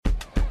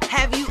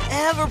Have you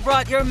ever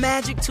brought your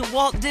magic to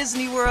Walt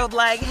Disney World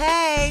like,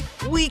 hey,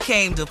 we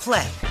came to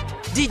play?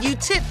 Did you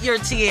tip your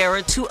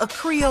tiara to a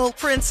Creole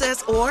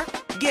princess or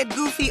get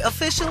goofy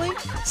officially?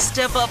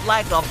 Step up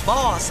like a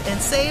boss and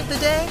save the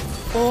day?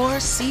 Or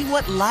see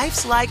what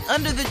life's like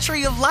under the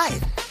tree of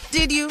life?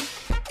 Did you?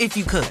 If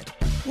you could.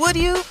 Would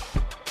you?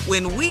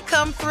 When we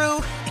come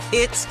through,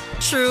 it's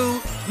true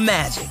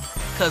magic.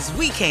 'Cause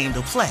we came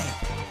to play.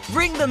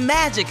 Bring the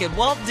magic at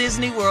Walt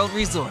Disney World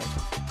Resort.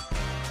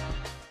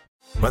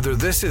 Whether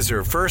this is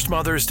her first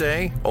Mother's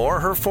Day or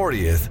her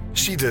 40th,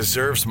 she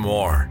deserves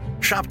more.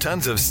 Shop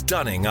tons of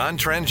stunning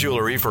on-trend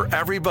jewelry for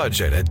every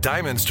budget at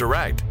Diamonds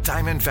Direct.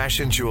 Diamond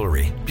fashion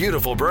jewelry,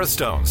 beautiful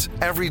birthstones,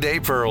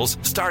 everyday pearls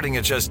starting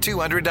at just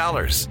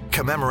 $200.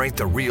 Commemorate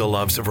the real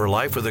loves of her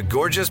life with a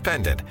gorgeous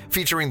pendant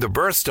featuring the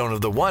birthstone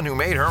of the one who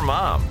made her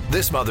mom.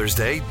 This Mother's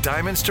Day,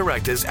 Diamonds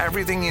Direct is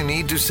everything you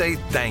need to say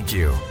thank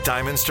you.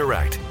 Diamonds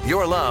Direct.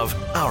 Your love,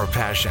 our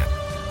passion.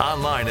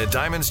 Online at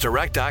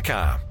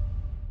diamondsdirect.com.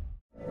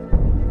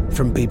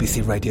 From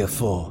BBC Radio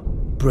 4,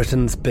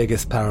 Britain's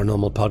biggest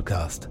paranormal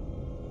podcast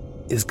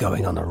is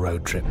going on a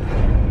road trip.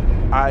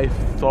 I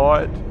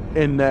thought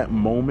in that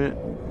moment,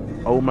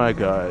 oh my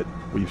God,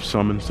 we've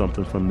summoned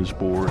something from this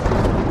board.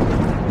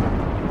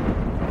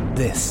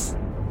 This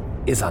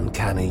is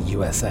Uncanny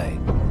USA.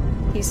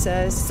 He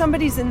says,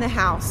 somebody's in the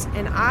house,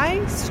 and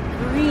I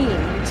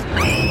screamed.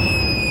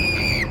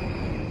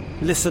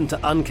 Listen to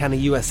Uncanny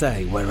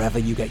USA wherever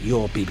you get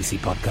your BBC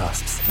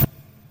podcasts,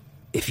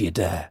 if you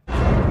dare.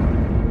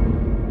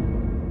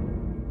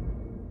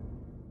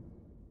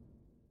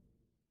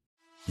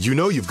 You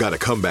know you've got a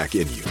comeback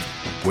in you.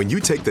 When you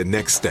take the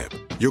next step,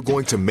 you're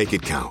going to make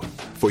it count.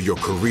 For your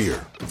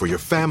career, for your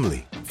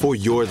family, for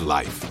your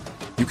life.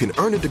 You can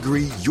earn a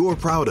degree you're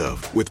proud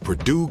of with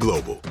Purdue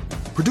Global.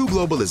 Purdue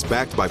Global is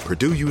backed by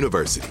Purdue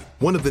University,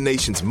 one of the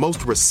nation's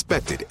most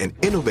respected and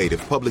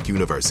innovative public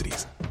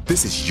universities.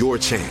 This is your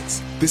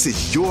chance. This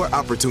is your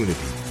opportunity.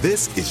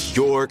 This is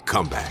your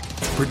comeback.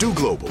 Purdue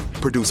Global,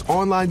 Purdue's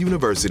online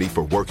university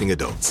for working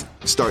adults.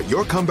 Start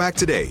your comeback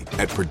today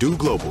at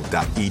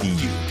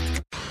purdueglobal.edu.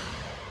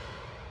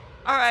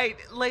 All right,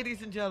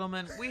 ladies and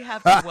gentlemen, we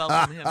have to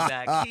welcome him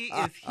back. He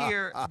is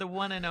here, the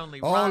one and only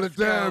Roscoe. All the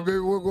time, baby.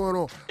 What's going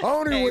on? I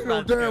don't even wait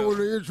no time with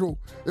the intro.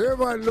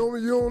 Everybody know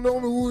me. You don't know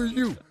me. Who is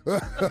you?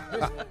 Well,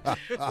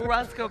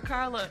 Roscoe,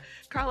 Carla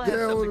has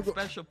something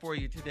special for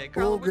you today.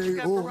 Carla, what you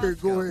got for Roscoe?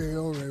 Go ahead.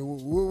 All right.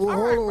 Well,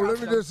 hold on. Let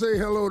me just say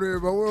hello to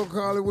everybody. Well,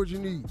 Carla, what you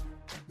need?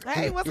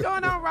 Hey, what's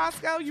going on,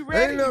 Roscoe? You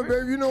ready? Ain't nothing,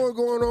 baby. You know what's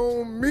going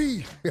on?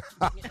 Me.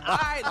 All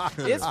right.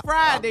 It's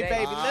Friday,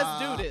 baby. Let's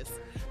do this.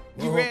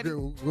 You ready?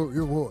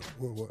 Okay. What?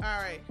 All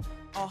right.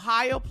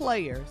 Ohio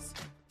players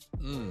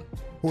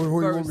What you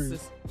want me?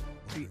 versus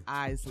the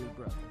Isley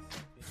brothers.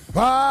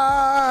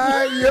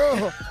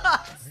 Fire.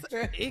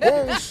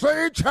 Won't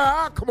say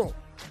child. Come on.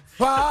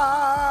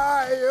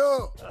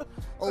 Fire.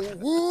 Oh,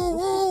 woo,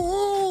 woo,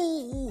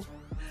 woo.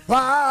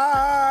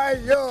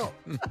 Fire.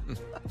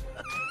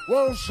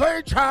 Won't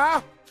say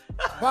child.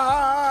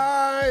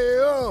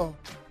 Fire.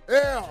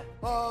 Yeah.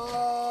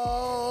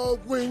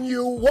 When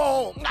you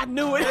walk, I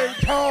knew it. and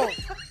talk,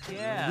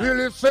 Yeah.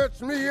 really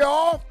sets me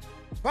off.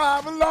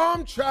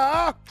 5-alarm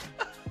child.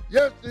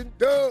 Yes, it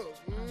does.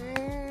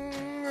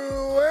 The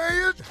way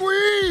you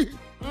squeeze,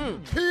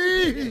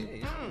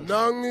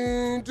 knock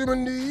me into my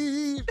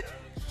knees,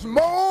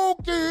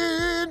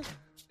 smoking,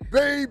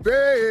 baby.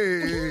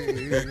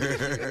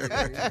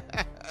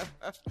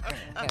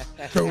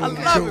 I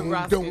love it,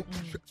 Roscoe.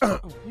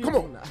 Come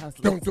on.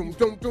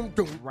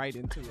 Don't. Right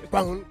into it.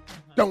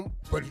 Don't.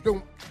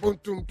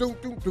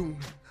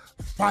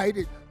 Fight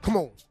it. Come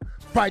on.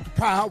 Fight the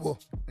power.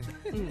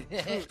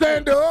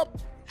 Stand up.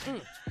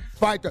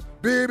 Fight the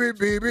baby.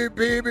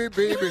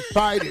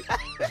 Fight it.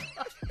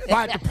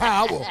 Fight the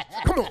power.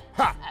 Come on.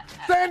 Ha.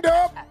 Stand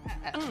up.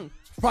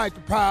 Fight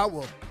the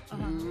power.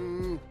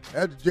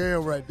 That's the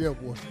jam right there,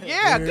 boy.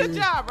 Yeah, good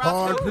job, Roscoe.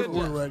 Hard Good pick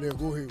one job. right there.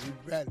 Go ahead. We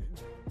got it.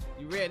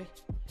 You ready?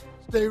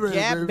 Stay ready,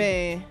 Gap baby.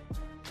 Band.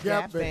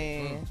 Gap Gap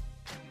Band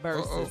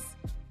versus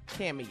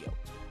Cameo.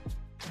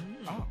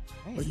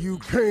 You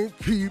can't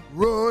keep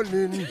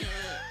running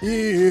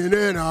in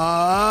and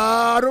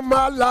out of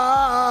my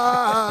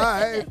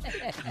life.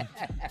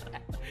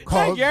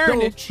 Cause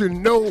don't you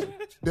know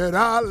that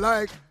I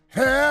like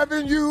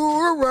having you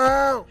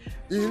around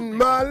in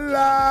my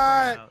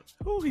life.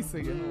 Who he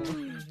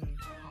singing?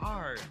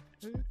 Hard.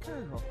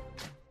 Girl.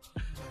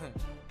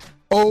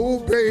 Oh,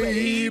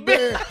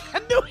 baby. I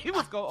knew he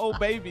was going to oh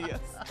baby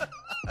us.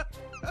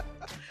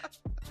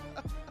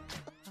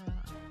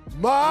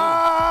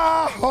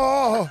 My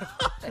heart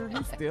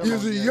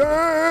is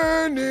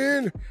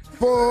yearning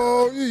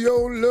for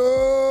your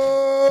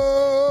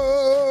love.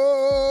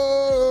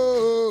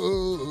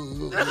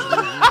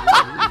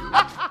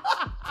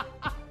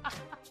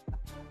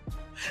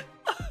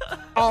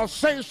 I'll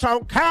say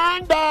some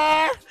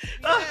kinda.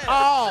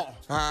 Oh,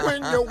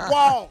 when you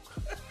walk,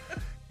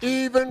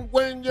 even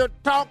when you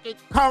talk, it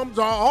comes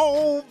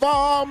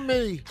over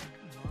me.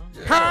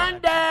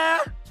 Kinda.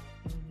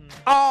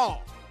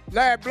 Oh,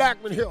 Larry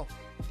Blackman here.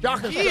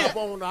 stocking stuff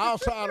on the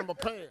outside of my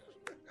pants.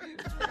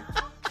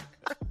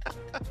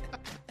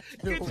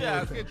 Good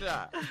job.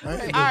 All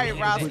right,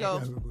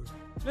 Roscoe.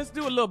 Let's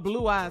do a little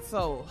Blue-Eyed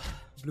Soul.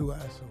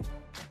 Blue-Eyed Soul.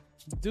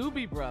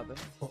 Doobie Brothers.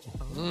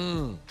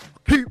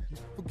 Keep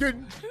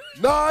forgetting,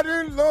 not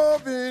in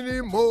love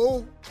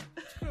anymore.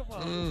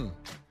 I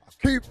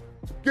keep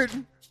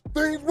forgetting,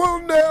 things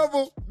will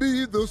never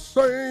be the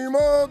same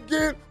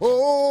again.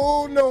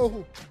 Oh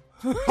no,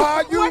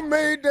 how you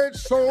made that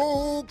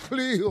so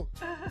clear.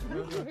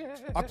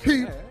 I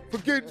keep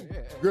forgetting,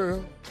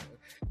 girl.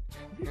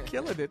 You're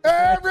killing it.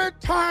 Every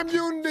time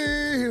you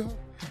near.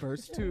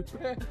 Verse 2.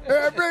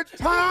 Every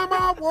time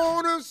I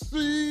wanna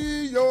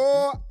see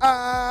your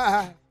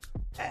eye.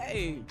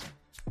 Hey.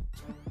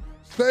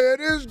 Said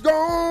it's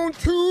gone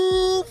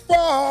too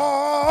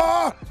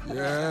far.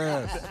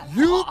 Yes.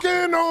 You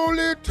can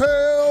only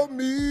tell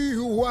me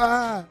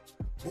why.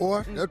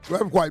 Boy, that's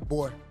white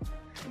boy.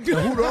 Who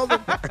the other?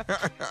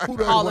 Who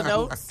the All other the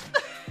notes.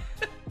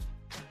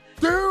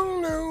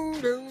 Doom,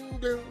 doom, doom,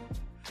 doom.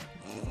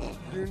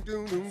 Doom,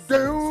 doom, doom,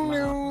 doom,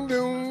 doom,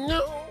 doom,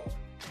 doom.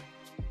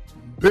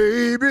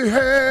 Baby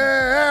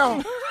hair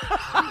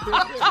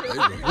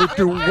with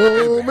the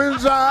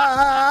woman's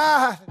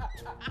eye.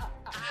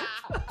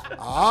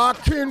 I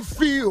can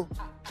feel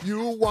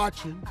you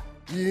watching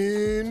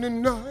in the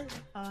night.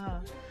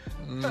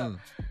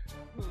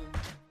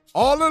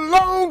 All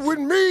alone with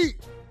me,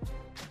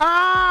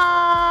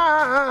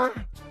 I'm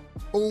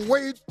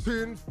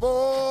waiting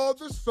for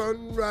the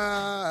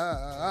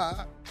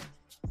sunrise.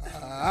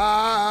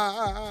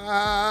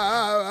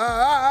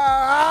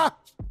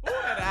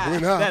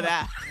 When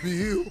I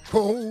feel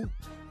cold,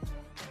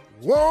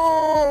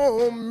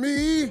 warm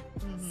me.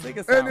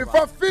 And if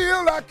I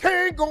feel I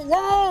can't go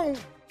on,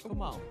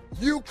 come on,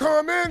 you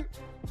come in,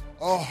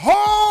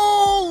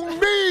 hold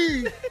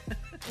me.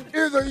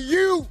 Is a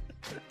you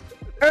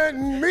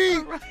and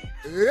me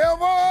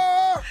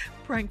ever?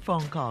 Prank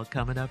phone call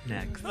coming up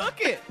next. Look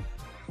it.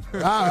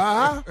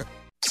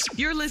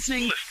 You're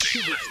listening to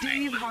the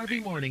Steve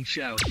Harvey Morning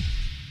Show.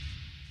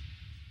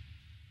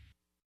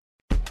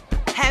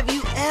 Have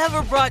you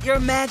ever brought your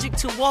magic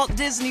to Walt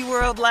Disney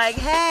World like,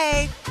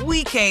 hey,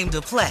 we came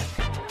to play?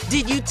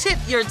 Did you tip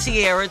your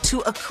tiara to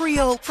a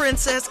Creole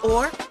princess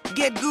or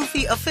get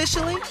goofy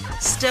officially?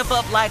 Step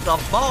up like a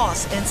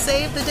boss and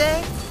save the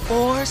day?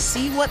 Or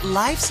see what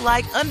life's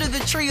like under the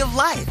tree of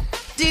life?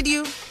 Did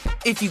you?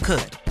 If you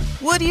could.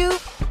 Would you?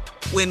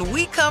 When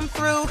we come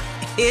through,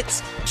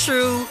 it's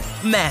true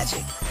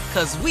magic.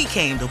 'Cause we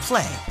came to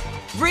play.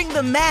 Bring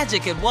the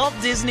magic at Walt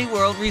Disney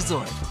World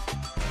Resort.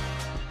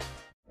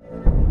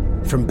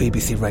 From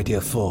BBC Radio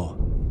 4,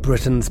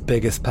 Britain's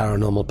biggest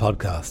paranormal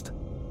podcast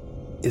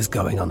is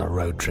going on a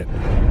road trip.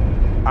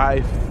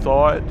 I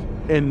thought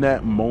in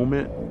that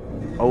moment,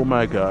 oh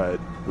my God,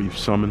 we've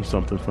summoned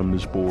something from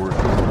this board.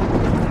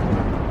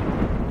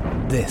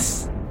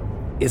 This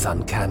is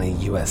Uncanny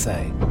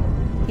USA.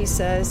 He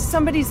says,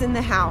 somebody's in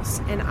the house,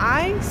 and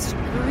I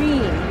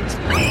screamed.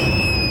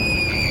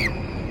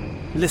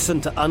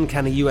 Listen to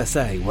Uncanny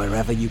USA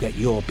wherever you get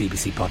your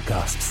BBC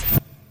podcasts,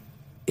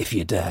 if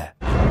you dare.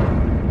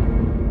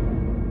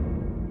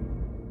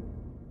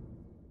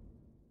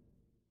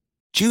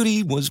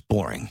 Judy was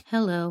boring.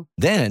 Hello.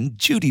 Then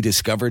Judy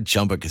discovered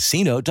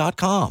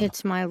ChumbaCasino.com.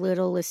 It's my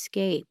little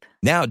escape.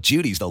 Now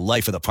Judy's the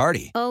life of the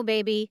party. Oh,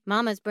 baby,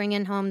 mama's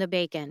bringing home the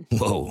bacon.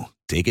 Whoa,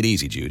 take it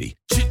easy, Judy.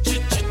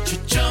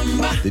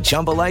 The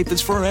Chumba life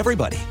is for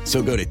everybody.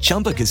 So go to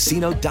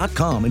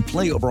ChumbaCasino.com and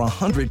play over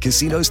 100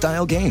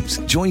 casino-style games.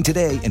 Join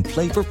today and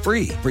play for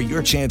free for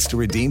your chance to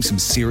redeem some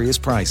serious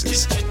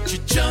prizes.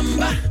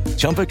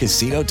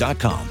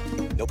 ChumbaCasino.com.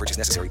 No purchase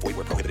necessary. Void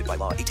where prohibited by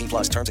law.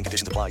 18+ terms and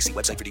conditions apply. See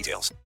website for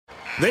details.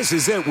 This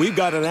is it. We've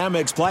got an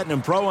Amex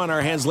Platinum Pro on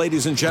our hands,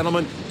 ladies and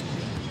gentlemen.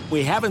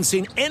 We haven't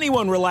seen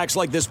anyone relax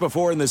like this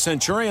before in the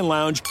Centurion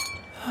Lounge.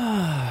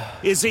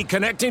 Is he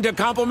connecting to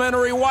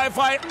complimentary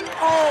Wi-Fi?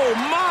 Oh,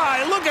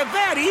 my. Look at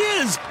that. He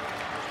is.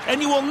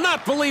 And you will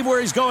not believe where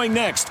he's going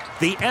next.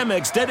 The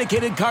Amex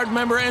dedicated card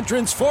member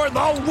entrance for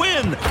the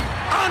win.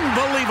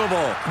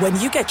 Unbelievable. When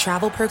you get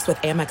travel perks with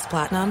Amex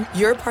Platinum,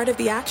 you're part of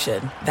the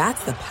action.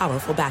 That's the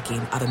powerful backing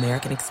of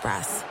American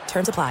Express.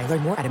 Terms apply.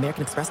 Learn more at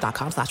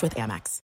americanexpress.com/withAmex.